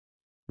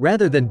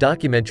rather than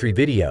documentary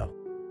video.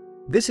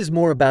 This is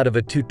more about of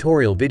a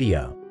tutorial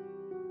video.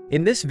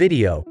 In this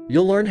video,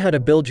 you'll learn how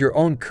to build your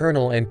own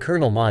kernel and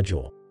kernel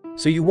module,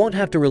 so you won't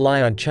have to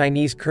rely on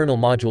Chinese kernel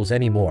modules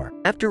anymore.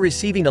 After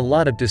receiving a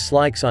lot of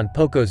dislikes on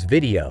Poco's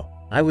video,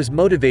 I was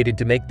motivated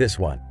to make this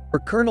one. For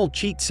kernel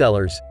cheat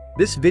sellers,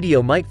 this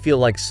video might feel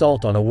like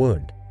salt on a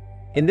wound.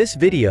 In this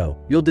video,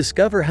 you'll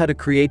discover how to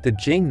create the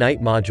Jing Knight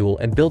module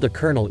and build a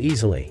kernel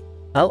easily.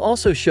 I'll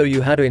also show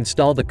you how to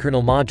install the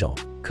kernel module,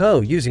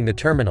 using the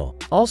terminal.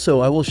 Also,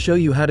 I will show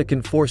you how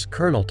to force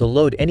kernel to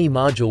load any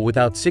module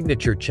without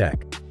signature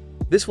check.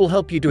 This will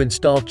help you to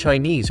install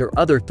Chinese or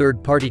other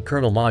third-party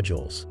kernel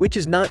modules, which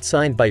is not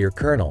signed by your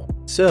kernel.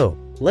 So,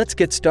 let's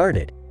get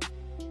started.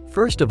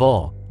 First of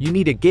all, you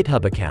need a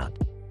GitHub account.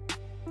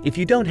 If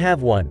you don't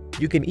have one,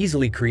 you can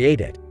easily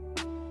create it.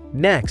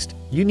 Next,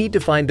 you need to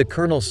find the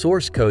kernel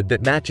source code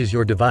that matches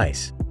your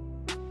device.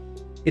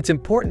 It's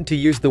important to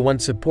use the one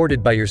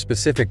supported by your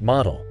specific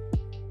model.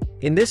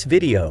 In this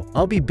video,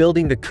 I'll be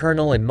building the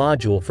kernel and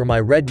module for my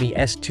Redmi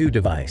S2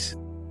 device.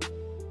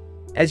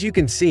 As you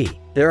can see,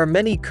 there are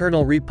many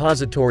kernel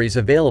repositories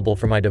available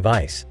for my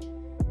device.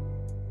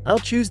 I'll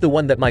choose the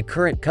one that my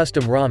current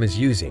custom ROM is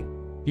using.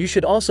 You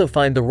should also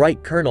find the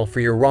right kernel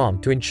for your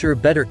ROM to ensure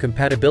better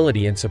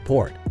compatibility and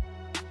support.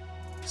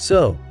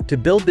 So, to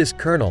build this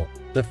kernel,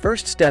 the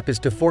first step is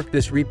to fork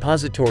this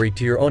repository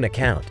to your own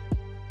account.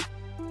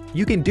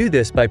 You can do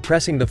this by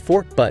pressing the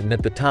fork button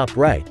at the top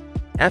right.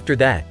 After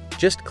that,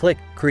 just click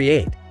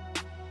Create.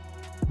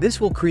 This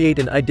will create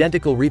an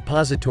identical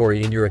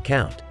repository in your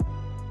account.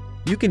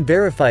 You can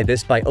verify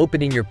this by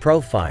opening your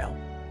profile.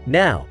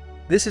 Now,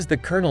 this is the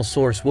kernel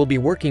source we'll be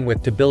working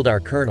with to build our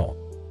kernel.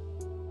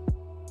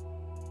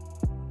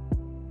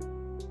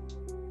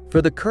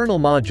 For the kernel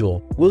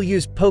module, we'll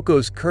use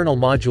Poco's kernel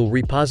module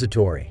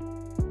repository,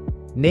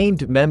 named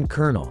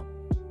Memkernel.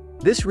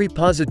 This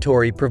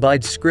repository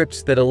provides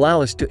scripts that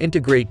allow us to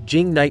integrate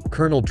Jing Knight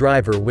kernel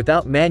driver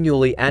without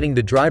manually adding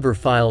the driver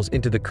files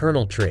into the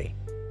kernel tree.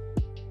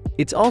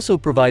 It also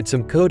provides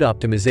some code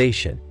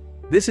optimization.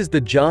 This is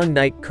the Jing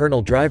Knight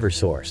kernel driver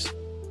source.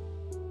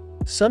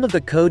 Some of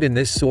the code in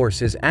this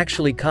source is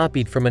actually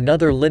copied from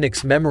another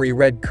Linux memory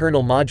read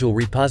kernel module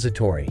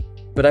repository,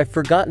 but I've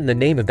forgotten the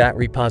name of that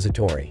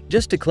repository.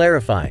 Just to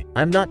clarify,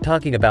 I'm not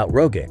talking about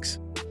Rogix.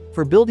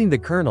 For building the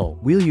kernel,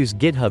 we'll use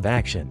GitHub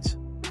Actions.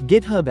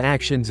 GitHub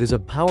Actions is a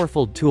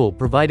powerful tool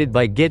provided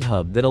by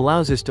GitHub that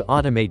allows us to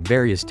automate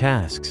various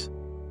tasks.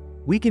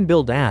 We can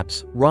build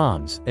apps,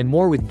 ROMs, and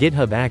more with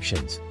GitHub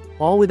Actions,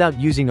 all without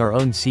using our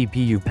own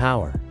CPU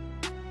power.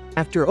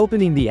 After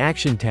opening the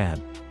Action tab,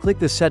 click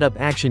the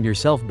Setup Action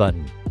Yourself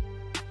button.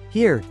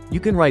 Here, you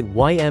can write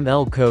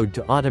YML code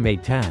to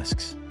automate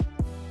tasks.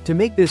 To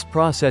make this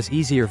process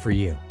easier for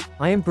you,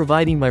 I am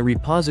providing my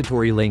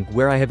repository link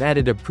where I have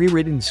added a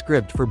pre-written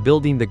script for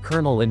building the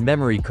kernel and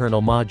memory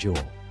kernel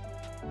module.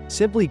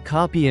 Simply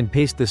copy and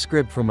paste the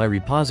script from my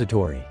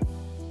repository.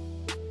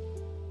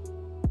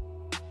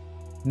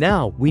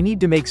 Now, we need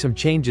to make some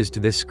changes to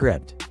this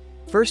script.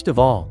 First of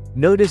all,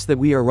 notice that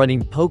we are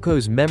running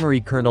Poco's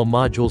memory kernel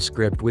module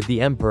script with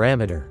the M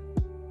parameter.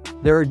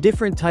 There are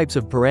different types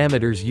of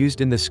parameters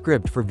used in the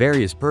script for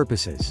various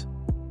purposes.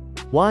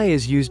 Y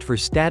is used for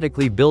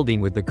statically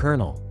building with the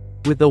kernel.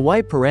 With the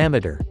Y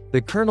parameter,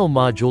 the kernel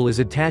module is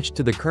attached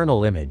to the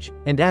kernel image,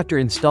 and after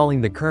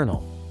installing the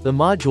kernel, the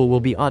module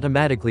will be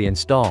automatically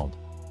installed.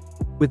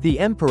 With the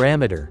M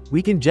parameter,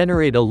 we can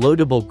generate a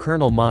loadable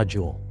kernel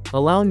module,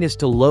 allowing us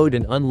to load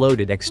and unload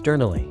it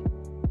externally.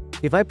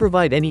 If I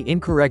provide any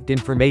incorrect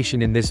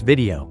information in this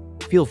video,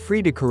 feel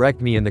free to correct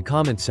me in the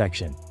comment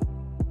section.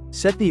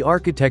 Set the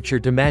architecture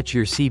to match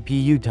your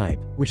CPU type,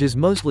 which is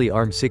mostly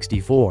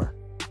ARM64.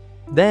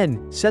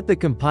 Then, set the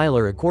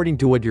compiler according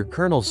to what your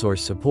kernel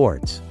source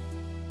supports.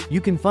 You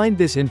can find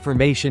this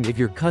information if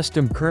your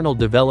custom kernel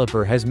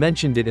developer has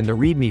mentioned it in the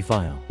README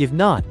file. If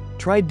not,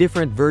 try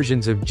different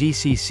versions of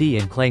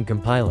GCC and Clang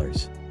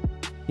compilers.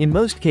 In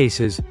most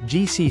cases,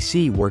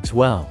 GCC works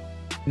well.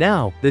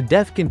 Now, the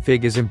def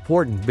config is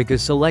important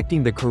because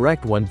selecting the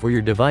correct one for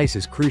your device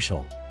is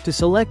crucial. To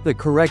select the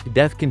correct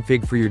def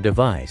config for your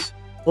device,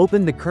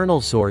 open the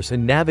kernel source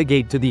and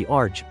navigate to the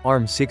Arch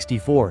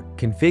ARM64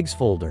 configs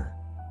folder.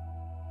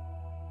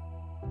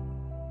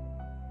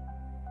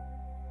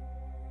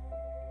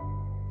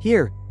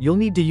 Here, you'll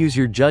need to use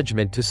your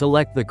judgment to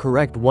select the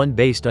correct one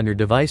based on your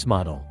device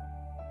model.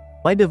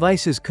 My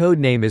device's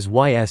codename is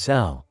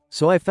YSL,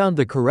 so I found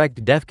the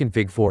correct def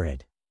config for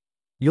it.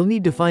 You'll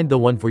need to find the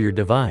one for your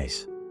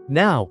device.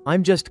 Now,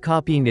 I'm just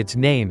copying its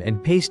name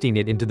and pasting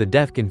it into the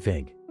def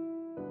config.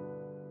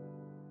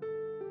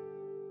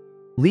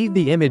 Leave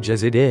the image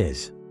as it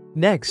is.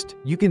 Next,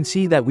 you can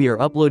see that we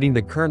are uploading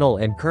the kernel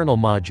and kernel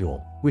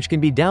module, which can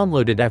be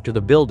downloaded after the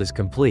build is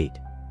complete.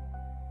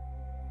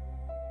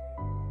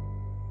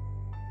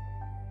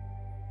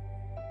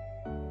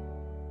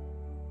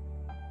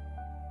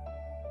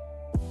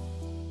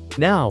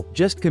 Now,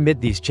 just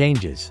commit these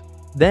changes.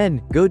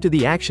 Then, go to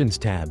the Actions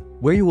tab,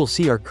 where you will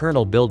see our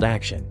kernel build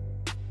action.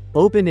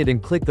 Open it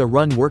and click the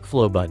Run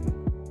Workflow button.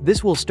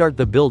 This will start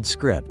the build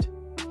script.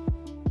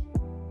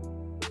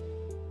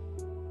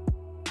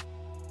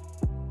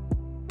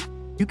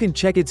 You can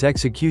check its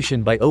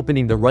execution by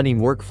opening the running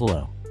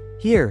workflow.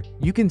 Here,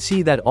 you can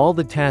see that all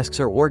the tasks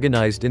are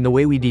organized in the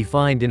way we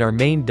defined in our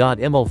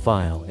main.ml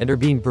file and are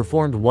being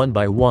performed one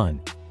by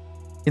one.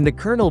 In the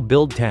kernel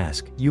build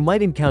task, you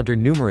might encounter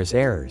numerous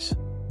errors.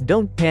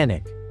 Don't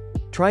panic.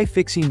 Try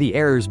fixing the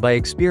errors by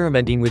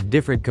experimenting with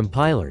different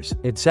compilers,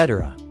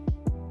 etc.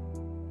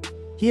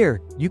 Here,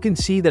 you can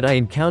see that I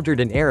encountered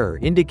an error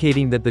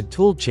indicating that the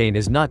toolchain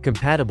is not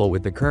compatible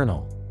with the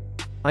kernel.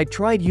 I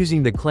tried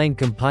using the Clang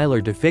compiler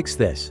to fix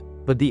this,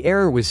 but the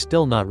error was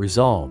still not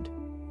resolved.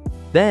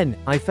 Then,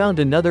 I found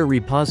another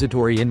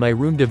repository in my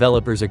Room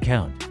developer's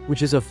account,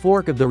 which is a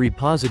fork of the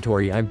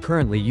repository I'm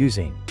currently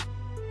using.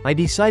 I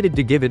decided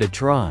to give it a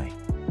try.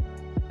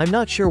 I'm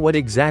not sure what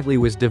exactly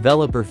was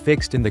developer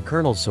fixed in the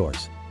kernel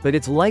source, but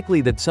it's likely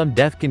that some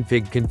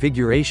defconfig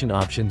configuration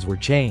options were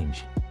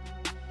changed.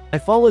 I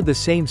followed the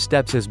same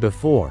steps as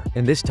before,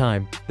 and this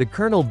time, the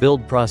kernel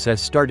build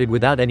process started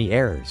without any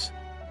errors.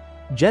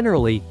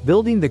 Generally,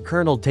 building the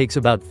kernel takes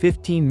about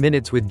 15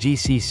 minutes with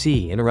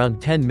GCC and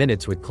around 10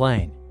 minutes with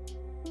Clang.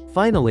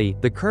 Finally,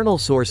 the kernel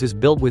source is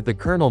built with the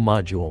kernel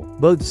module,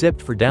 both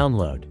zipped for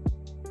download.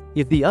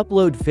 If the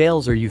upload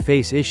fails or you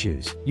face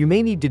issues, you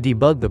may need to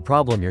debug the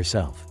problem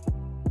yourself.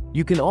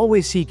 You can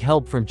always seek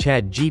help from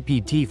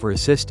ChatGPT for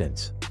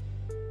assistance.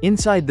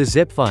 Inside the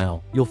zip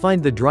file, you'll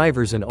find the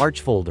drivers and Arch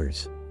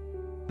folders.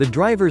 The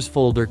drivers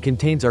folder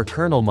contains our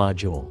kernel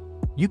module.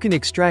 You can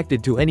extract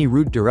it to any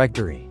root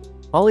directory.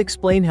 I'll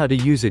explain how to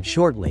use it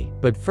shortly,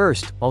 but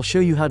first, I'll show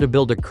you how to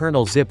build a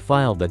kernel zip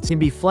file that can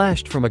be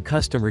flashed from a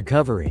custom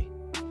recovery.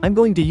 I'm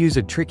going to use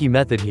a tricky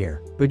method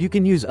here, but you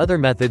can use other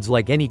methods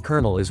like any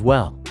kernel as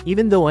well.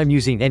 Even though I'm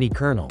using any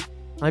kernel,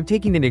 I'm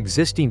taking an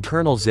existing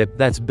kernel zip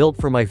that's built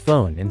for my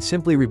phone and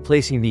simply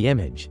replacing the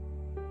image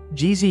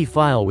 .gz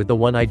file with the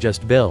one I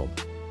just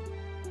built.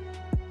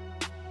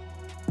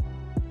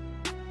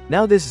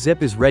 Now this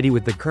zip is ready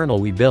with the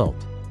kernel we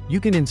built. You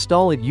can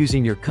install it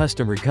using your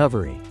custom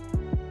recovery.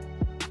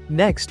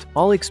 Next,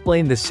 I'll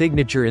explain the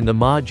signature in the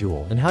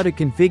module and how to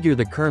configure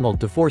the kernel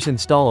to force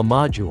install a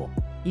module,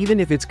 even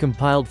if it's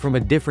compiled from a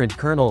different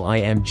kernel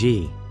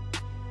img.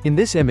 In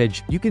this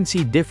image, you can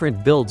see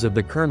different builds of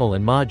the kernel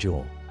and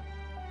module.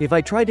 If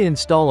I try to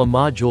install a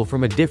module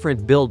from a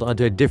different build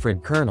onto a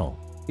different kernel,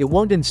 it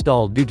won't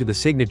install due to the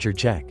signature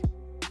check.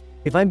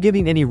 If I'm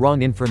giving any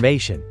wrong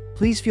information,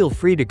 please feel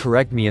free to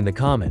correct me in the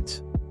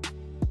comments.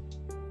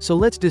 So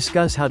let's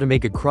discuss how to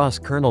make a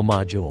cross-kernel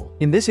module.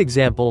 In this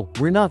example,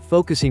 we're not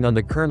focusing on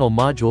the kernel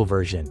module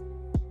version.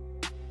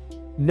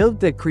 Note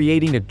that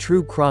creating a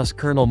true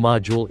cross-kernel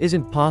module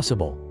isn't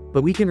possible,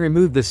 but we can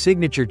remove the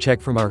signature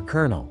check from our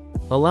kernel,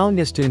 allowing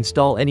us to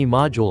install any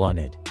module on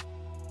it.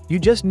 You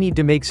just need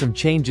to make some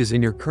changes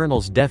in your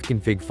kernel's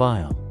defconfig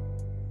file.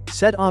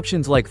 Set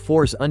options like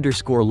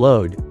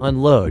force_load,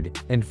 unload,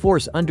 and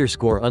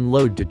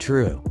force_unload to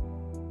true.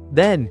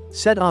 Then,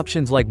 set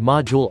options like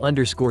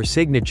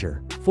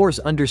module_signature,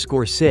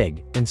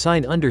 force_sig, and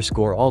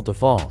sign_all to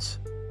false.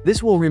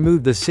 This will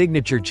remove the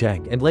signature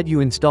check and let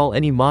you install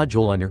any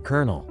module on your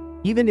kernel.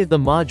 Even if the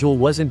module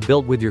wasn't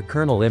built with your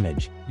kernel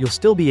image, you'll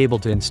still be able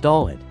to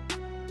install it.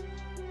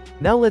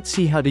 Now let's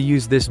see how to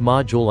use this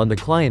module on the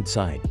client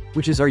side,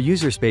 which is our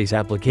userspace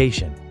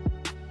application.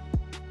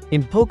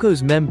 In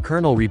Poco's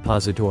Memkernel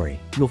repository,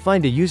 you'll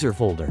find a user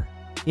folder.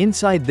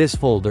 Inside this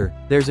folder,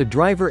 there's a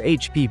driver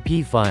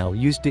HPP file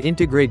used to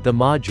integrate the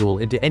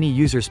module into any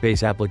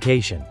userspace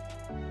application.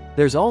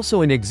 There's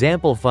also an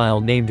example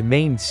file named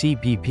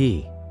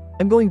main.cpp.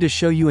 I'm going to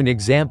show you an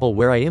example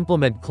where I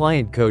implement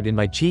client code in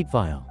my cheat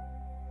file.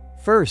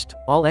 First,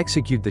 I'll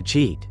execute the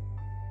cheat.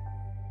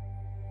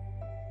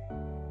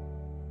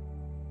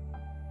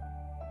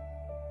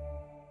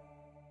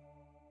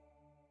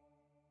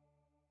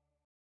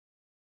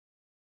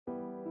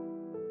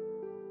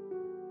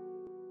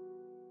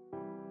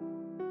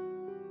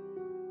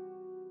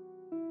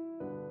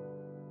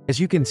 As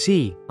you can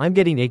see, I'm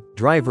getting a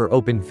driver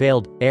open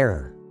failed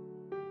error.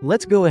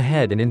 Let's go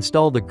ahead and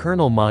install the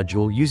kernel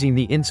module using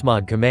the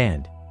insmod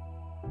command.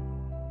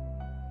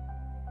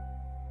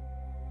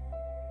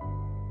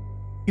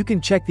 You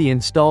can check the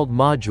installed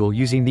module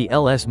using the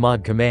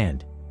lsmod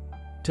command.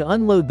 To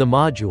unload the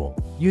module,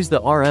 use the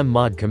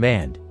rmmod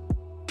command.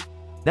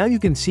 Now you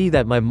can see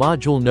that my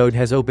module node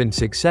has opened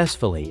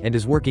successfully and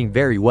is working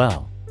very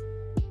well.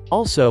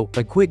 Also,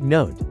 a quick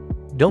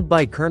note: don't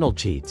buy kernel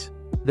cheats.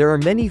 There are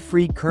many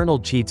free kernel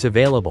cheats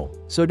available,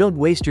 so don't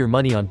waste your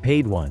money on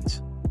paid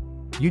ones.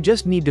 You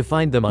just need to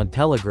find them on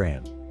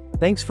Telegram.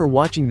 Thanks for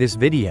watching this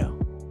video.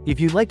 If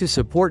you'd like to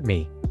support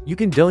me, you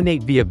can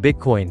donate via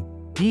Bitcoin.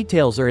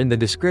 Details are in the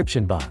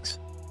description box.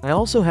 I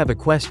also have a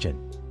question.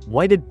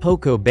 Why did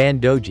Poco ban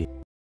Doji?